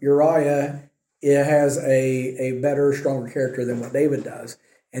for Uriah, it has a better, stronger character than what David does.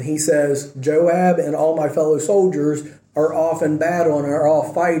 And he says, Joab and all my fellow soldiers are off in battle and are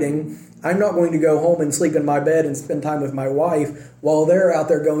off fighting. I'm not going to go home and sleep in my bed and spend time with my wife while they're out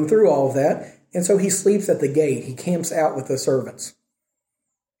there going through all of that. And so he sleeps at the gate. He camps out with the servants.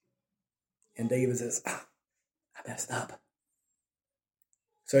 And David says, I messed up.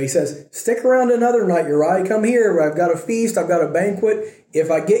 So he says, stick around another night, Uriah. Come here. I've got a feast. I've got a banquet.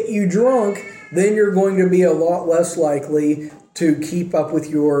 If I get you drunk, then you're going to be a lot less likely to keep up with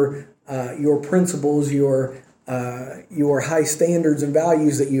your principles, your high standards and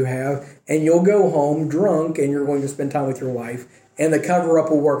values that you have, and you'll go home drunk, and you're going to spend time with your wife, and the cover-up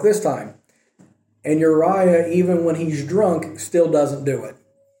will work this time. And Uriah, even when he's drunk, still doesn't do it.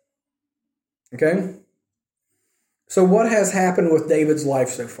 Okay? So what has happened with David's life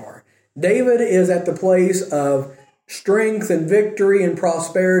so far? David is at the place of strength and victory and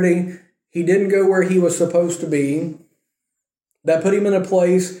prosperity. He didn't go where he was supposed to be. That put him in a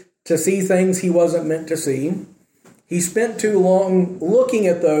place to see things he wasn't meant to see. He spent too long looking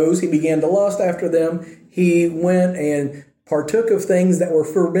at those. He began to lust after them. He went and partook of things that were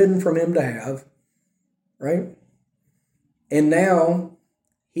forbidden from him to have. Right? And now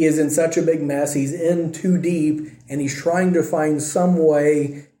he is in such a big mess. He's in too deep, and he's trying to find some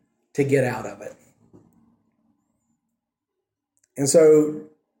way to get out of it. And so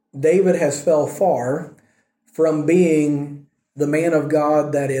David has fell far from being the man of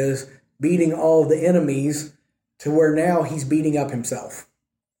God that is beating all of the enemies to where now he's beating up himself.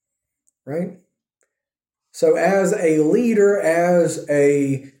 Right? So as a leader, as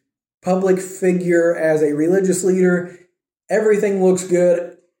a public figure, as a religious leader, everything looks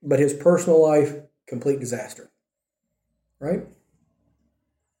good, but his personal life, complete disaster. Right?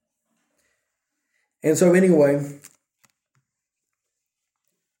 And so anyway,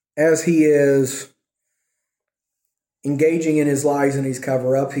 as he is engaging in his lies and his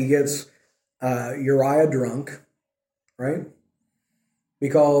cover-up, he gets Uriah drunk, right?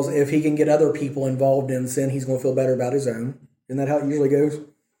 Because if he can get other people involved in sin, he's going to feel better about his own. Isn't that how it usually goes?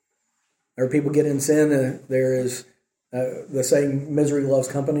 Or people get in sin, there is the saying, misery loves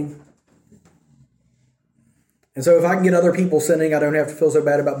company. And so if I can get other people sinning, I don't have to feel so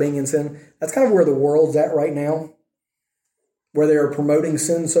bad about being in sin. That's kind of where the world's at right now, where they are promoting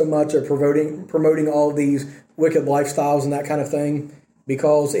sin so much, they're promoting all of these wicked lifestyles and that kind of thing,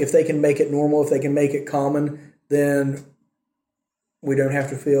 because if they can make it normal, if they can make it common, then we don't have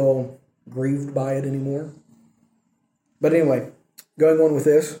to feel grieved by it anymore. But anyway, going on with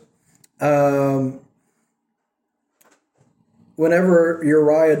this, whenever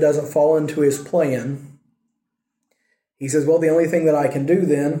Uriah doesn't fall into his plan, he says, well, the only thing that I can do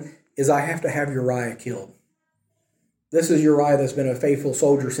then is I have to have Uriah killed. This is Uriah that's been a faithful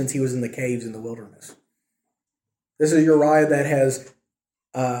soldier since he was in the caves in the wilderness. This is Uriah that has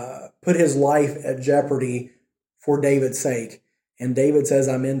put his life at jeopardy for David's sake. And David says,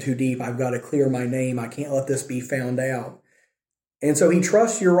 I'm in too deep. I've got to clear my name. I can't let this be found out. And so he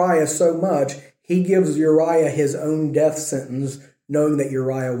trusts Uriah so much, he gives Uriah his own death sentence, knowing that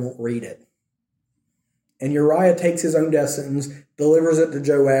Uriah won't read it. And Uriah takes his own death sentence, delivers it to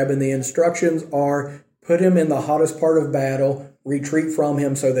Joab, and the instructions are, put him in the hottest part of battle, retreat from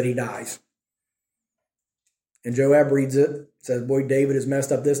him so that he dies. And Joab reads it, says, boy, David is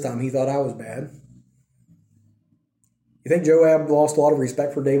messed up this time. He thought I was bad. You think Joab lost a lot of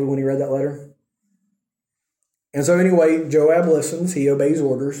respect for David when he read that letter? And so anyway, Joab listens. He obeys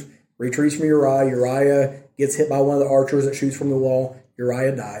orders, retreats from Uriah. Uriah gets hit by one of the archers that shoots from the wall.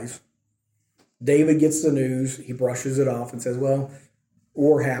 Uriah dies. David gets the news. He brushes it off and says, well,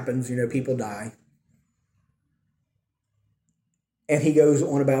 war happens. People die. And he goes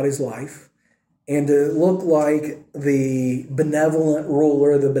on about his life. And to look like the benevolent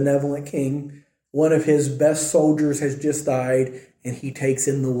ruler, the benevolent king, one of his best soldiers has just died, and he takes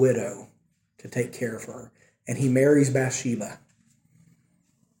in the widow to take care of her. And he marries Bathsheba.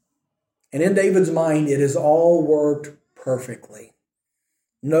 And in David's mind, it has all worked perfectly.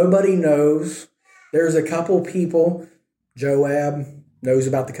 Nobody knows. There's a couple people. Joab knows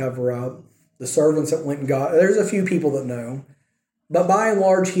about the cover-up. The servants that went and got. There's a few people that know. But by and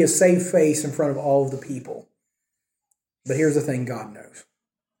large, he has saved face in front of all of the people. But here's the thing, God knows.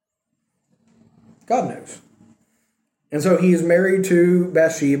 God knows. And so he is married to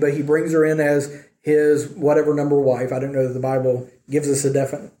Bathsheba. He brings her in as his whatever number wife. I don't know that the Bible gives us a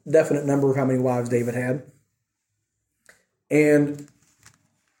definite number of how many wives David had. And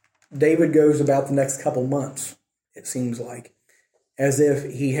David goes about the next couple months, it seems like, as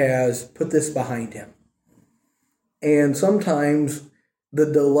if he has put this behind him. And sometimes the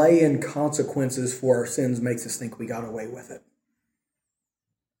delay in consequences for our sins makes us think we got away with it.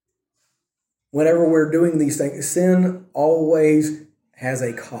 Whenever we're doing these things, sin always has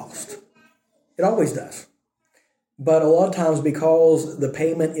a cost. It always does. But a lot of times, because the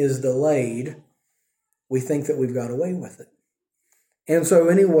payment is delayed, we think that we've got away with it. And so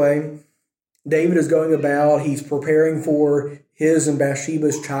anyway, David is going about, he's preparing for his and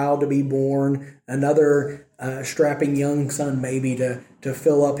Bathsheba's child to be born, another strapping young son maybe to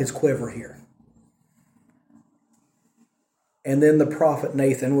fill up his quiver here. And then the prophet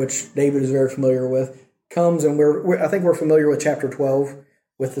Nathan, which David is very familiar with, comes, and I think we're familiar with chapter 12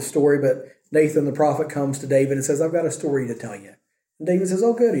 with the story, but Nathan the prophet comes to David and says, I've got a story to tell you. And David says,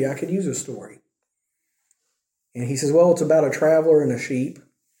 oh goody, I could use a story. And he says, well, it's about a traveler and a sheep.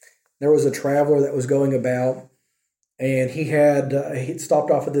 There was a traveler that was going about, and he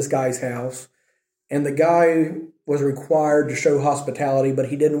stopped off at this guy's house, and the guy was required to show hospitality, but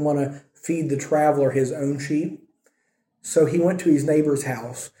he didn't want to feed the traveler his own sheep. So he went to his neighbor's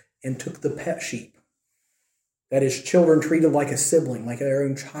house and took the pet sheep that his children treated like a sibling, like their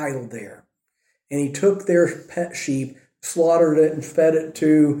own child there. And he took their pet sheep, slaughtered it, and fed it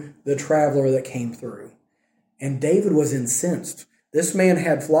to the traveler that came through. And David was incensed. This man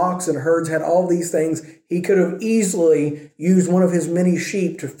had flocks and herds, had all these things. He could have easily used one of his many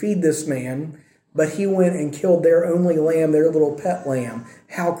sheep to feed this man, but he went and killed their only lamb, their little pet lamb.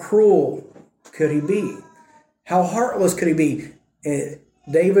 How cruel could he be? How heartless could he be? And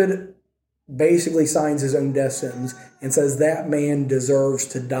David basically signs his own death sentence and says that man deserves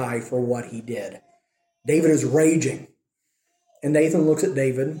to die for what he did. David is raging. And Nathan looks at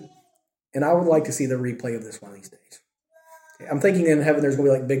David, and I would like to see the replay of this one of these days. I'm thinking in heaven there's going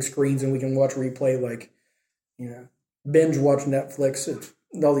to be like big screens and we can watch replay, like, binge watch Netflix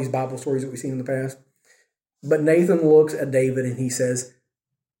and all these Bible stories that we've seen in the past. But Nathan looks at David and he says,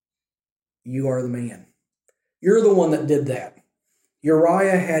 you are the man. You're the one that did that.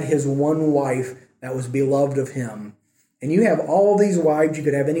 Uriah had his one wife that was beloved of him. And you have all these wives. You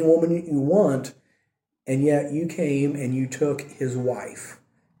could have any woman you want. And yet you came and you took his wife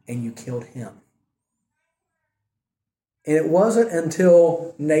and you killed him. And it wasn't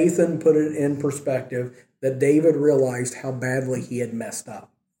until Nathan put it in perspective that David realized how badly he had messed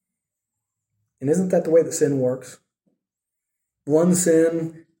up. And isn't that the way that sin works? One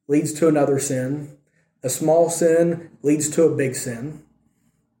sin leads to another sin. A small sin leads to a big sin.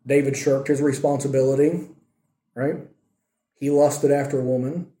 David shirked his responsibility, right? He lusted after a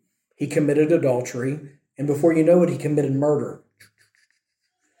woman. He committed adultery. And before you know it, he committed murder.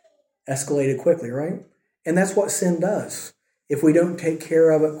 Escalated quickly, right? And that's what sin does. If we don't take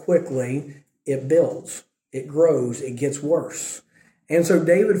care of it quickly, it builds, it grows, it gets worse. And so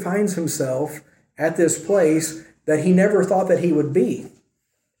David finds himself at this place that he never thought that he would be.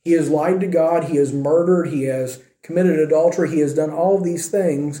 He has lied to God, he has murdered, he has committed adultery, he has done all of these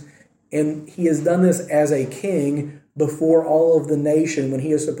things, and he has done this as a king before all of the nation when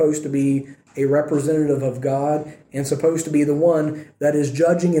he is supposed to be a representative of God and supposed to be the one that is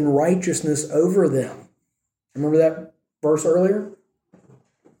judging in righteousness over them. Remember that verse earlier?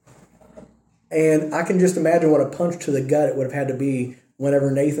 And I can just imagine what a punch to the gut it would have had to be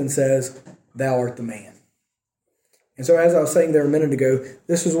whenever Nathan says, thou art the man. And so as I was saying there a minute ago,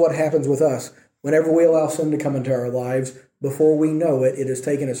 this is what happens with us. Whenever we allow sin to come into our lives, before we know it, it has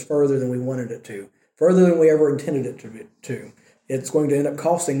taken us further than we wanted it to, further than we ever intended it to. It's going to end up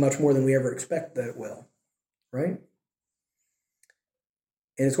costing much more than we ever expect that it will. right?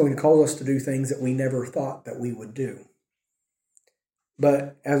 And it's going to cause us to do things that we never thought that we would do.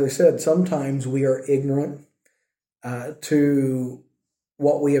 But as I said, sometimes we are ignorant to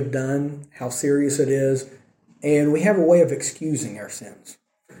what we have done, how serious it is, and we have a way of excusing our sins.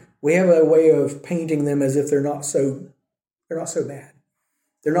 We have a way of painting them as if they're not so bad.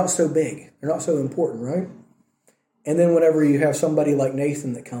 They're not so big. They're not so important, right? And then whenever you have somebody like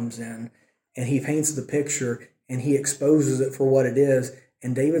Nathan that comes in and he paints the picture and he exposes it for what it is,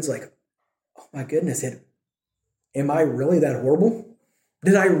 and David's like, oh my goodness, am I really that horrible?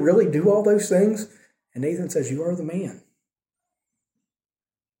 Did I really do all those things? And Nathan says, you are the man.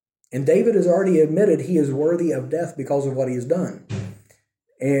 And David has already admitted he is worthy of death because of what he has done.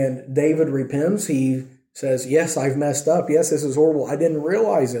 And David repents. He says, yes, I've messed up. Yes, this is horrible. I didn't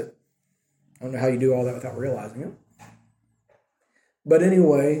realize it. I don't know how you do all that without realizing it. But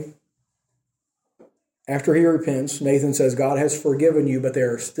anyway, after he repents, Nathan says, God has forgiven you, but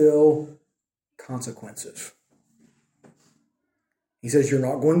there are still consequences. He says, you're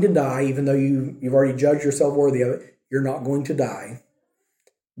not going to die, even though you've already judged yourself worthy of it. You're not going to die.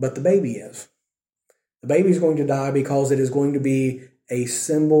 But the baby is. The baby is going to die because it is going to be a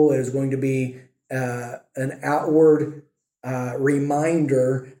symbol. It is going to be an outward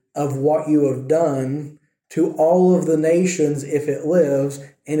reminder of what you have done to all of the nations if it lives.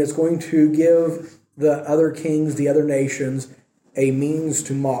 And it's going to give the other kings, the other nations, a means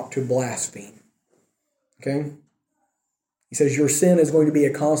to mock, to blaspheme. Okay? He says your sin is going to be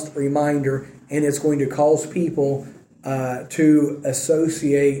a constant reminder, and it's going to cause people to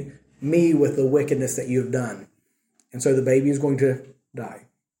associate me with the wickedness that you have done. And so the baby is going to die.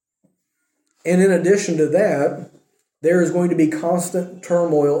 And in addition to that, there is going to be constant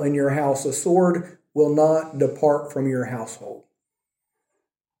turmoil in your house. A sword will not depart from your household.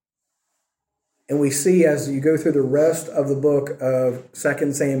 And we see as you go through the rest of the book of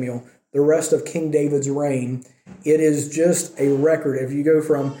 2 Samuel, the rest of King David's reign, it is just a record. If you go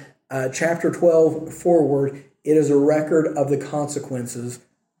from chapter 12 forward, it is a record of the consequences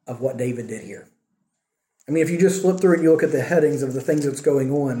of what David did here. I mean, if you just flip through and you look at the headings of the things that's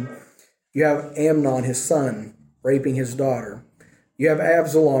going on, you have Amnon, his son, raping his daughter. You have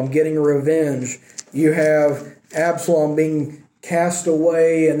Absalom getting revenge. You have Absalom being cast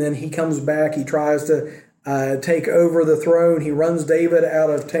away, and then he comes back. He tries to take over the throne. He runs David out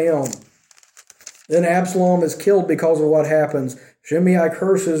of town. Then Absalom is killed because of what happens. Shimei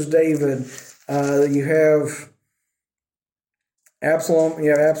curses David. You have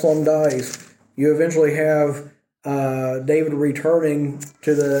Absalom dies. You eventually have David returning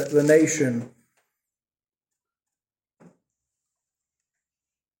to the nation.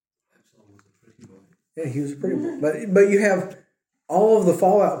 Absalom was a pretty boy. Yeah, he was a pretty boy. But you have all of the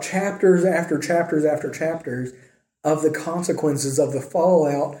fallout, chapters after chapters after chapters, of the consequences of the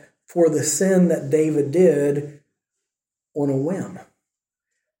fallout for the sin that David did on a whim.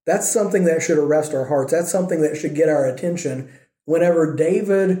 That's something that should arrest our hearts. That's something that should get our attention whenever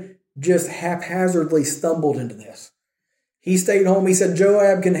David just haphazardly stumbled into this. He stayed home. He said,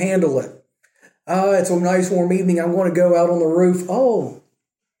 Joab can handle it. It's a nice warm evening. I'm going to go out on the roof. Oh,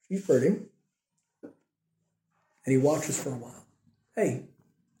 she's pretty. And he watches for a while. Hey,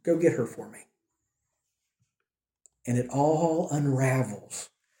 go get her for me. And it all unravels.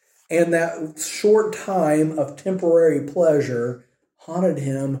 And that short time of temporary pleasure haunted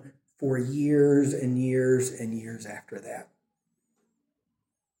him for years and years and years after that.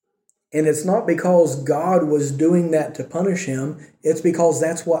 And it's not because God was doing that to punish him. It's because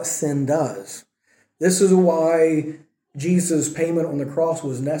that's what sin does. This is why Jesus' payment on the cross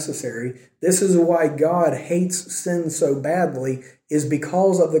was necessary. This is why God hates sin so badly, is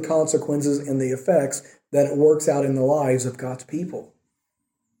because of the consequences and the effects that it works out in the lives of God's people.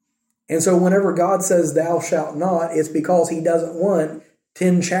 And so whenever God says, thou shalt not, it's because he doesn't want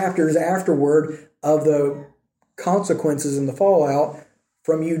 10 chapters afterward of the consequences and the fallout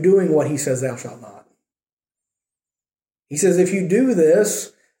from you doing what he says thou shalt not. He says, if you do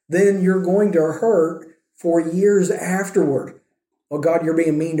this, then you're going to hurt for years afterward. Well, God, you're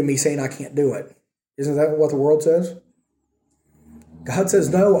being mean to me saying I can't do it. Isn't that what the world says? God says,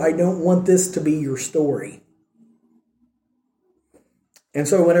 no, I don't want this to be your story. And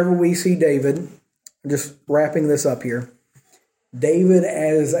so whenever we see David, just wrapping this up here, David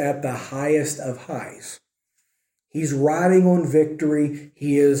is at the highest of highs. He's riding on victory.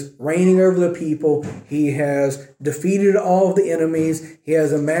 He is reigning over the people. He has defeated all of the enemies. He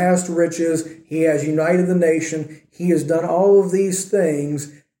has amassed riches. He has united the nation. He has done all of these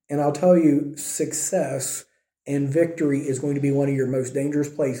things. And I'll tell you, success and victory is going to be one of your most dangerous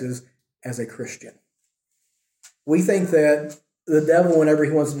places as a Christian. We think that the devil, whenever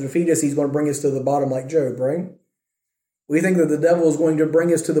he wants to defeat us, he's going to bring us to the bottom like Job, right? We think that the devil is going to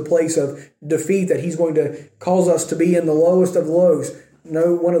bring us to the place of defeat, that he's going to cause us to be in the lowest of lows.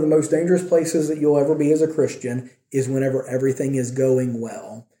 No, one of the most dangerous places that you'll ever be as a Christian is whenever everything is going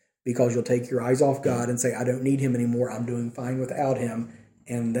well, because you'll take your eyes off God and say, I don't need him anymore. I'm doing fine without him.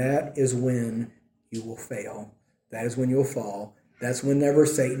 And that is when you will fail. That is when you'll fall. That's whenever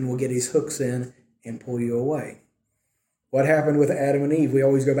Satan will get his hooks in and pull you away. What happened with Adam and Eve? We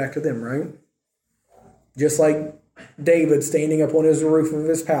always go back to them, right? Just like David standing up on his roof of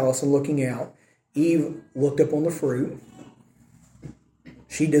his palace and looking out. Eve looked up on the fruit.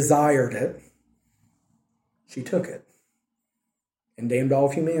 She desired it. She took it. And damned all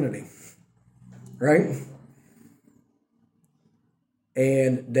of humanity. Right?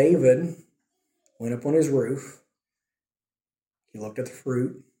 And David went up on his roof. He looked at the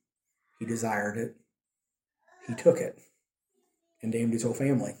fruit. He desired it. He took it. And damned his whole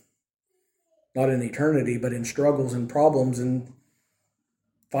family. Not in eternity, but in struggles and problems and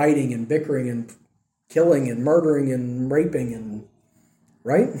fighting and bickering and killing and murdering and raping and,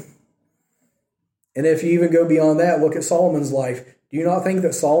 right? And if you even go beyond that, look at Solomon's life. Do you not think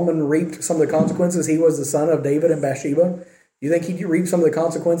that Solomon reaped some of the consequences? He was the son of David and Bathsheba. Do you think he reaped some of the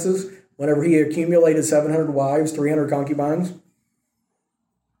consequences whenever he accumulated 700 wives, 300 concubines?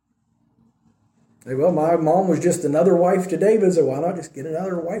 Say, well, my mom was just another wife to David, so why not just get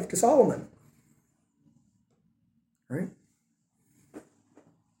another wife to Solomon? Right?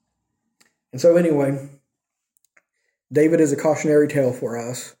 And so anyway, David is a cautionary tale for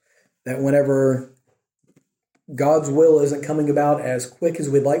us that whenever God's will isn't coming about as quick as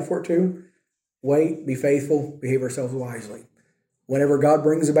we'd like for it to, wait, be faithful, behave ourselves wisely. Whenever God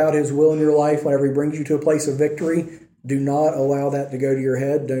brings about his will in your life, whenever he brings you to a place of victory, do not allow that to go to your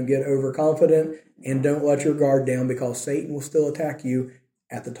head. Don't get overconfident, and don't let your guard down, because Satan will still attack you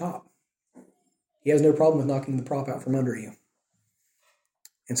at the top. He has no problem with knocking the prop out from under you.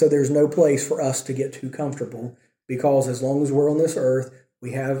 And so there's no place for us to get too comfortable, because as long as we're on this earth,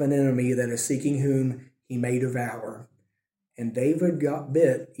 we have an enemy that is seeking whom he may devour. And David got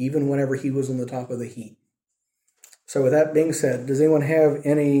bit even whenever he was on the top of the heap. So with that being said, does anyone have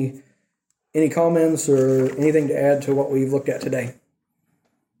any comments or anything to add to what we've looked at today?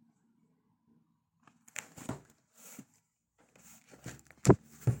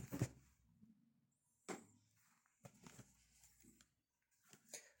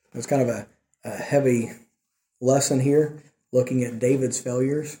 It's kind of a heavy lesson here, looking at David's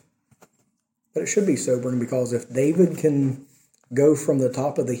failures. But it should be sobering, because if David can go from the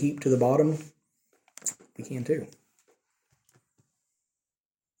top of the heap to the bottom, we can too.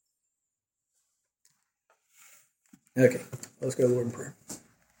 Okay, let's go to the Lord in prayer.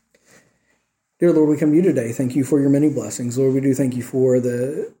 Dear Lord, we come to you today. Thank you for your many blessings. Lord, we do thank you for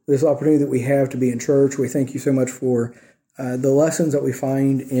this opportunity that we have to be in church. We thank you so much for the lessons that we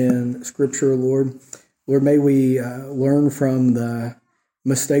find in Scripture, Lord. Lord, may we learn from the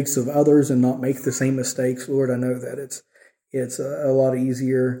mistakes of others and not make the same mistakes. Lord, I know that it's a lot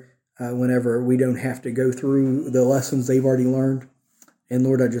easier whenever we don't have to go through the lessons they've already learned. And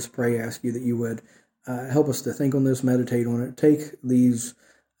Lord, I just ask you that you would help us to think on this, meditate on it, take these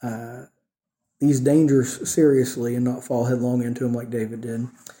dangers seriously and not fall headlong into them like David did.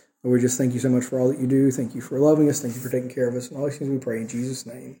 Lord, we just thank you so much for all that you do. Thank you for loving us. Thank you for taking care of us. And all these things we pray in Jesus'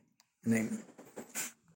 name. Amen.